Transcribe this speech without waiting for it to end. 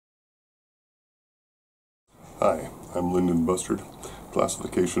Hi, I'm Lyndon Bustard,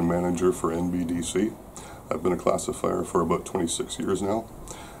 Classification Manager for NBDC. I've been a classifier for about 26 years now,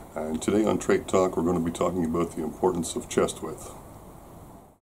 and today on Trait Talk we're going to be talking about the importance of chest width.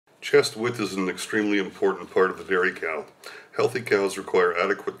 Chest width is an extremely important part of the dairy cow. Healthy cows require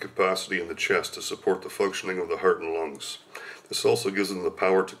adequate capacity in the chest to support the functioning of the heart and lungs. This also gives them the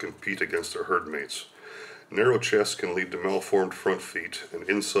power to compete against their herd mates. Narrow chests can lead to malformed front feet and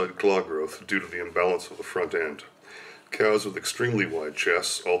inside claw growth due to the imbalance of the front end. Cows with extremely wide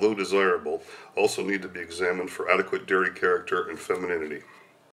chests, although desirable, also need to be examined for adequate dairy character and femininity.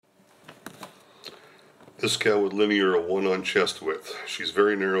 This cow would linear a 1 on chest width. She's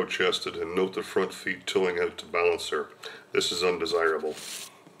very narrow chested, and note the front feet tilling out to balance her. This is undesirable.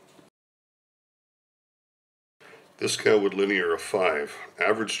 This cow would linear a 5,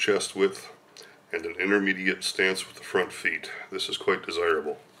 average chest width, and an intermediate stance with the front feet. This is quite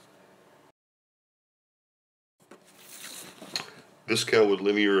desirable. This cow would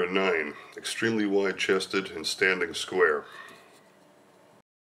linear a 9, extremely wide chested and standing square.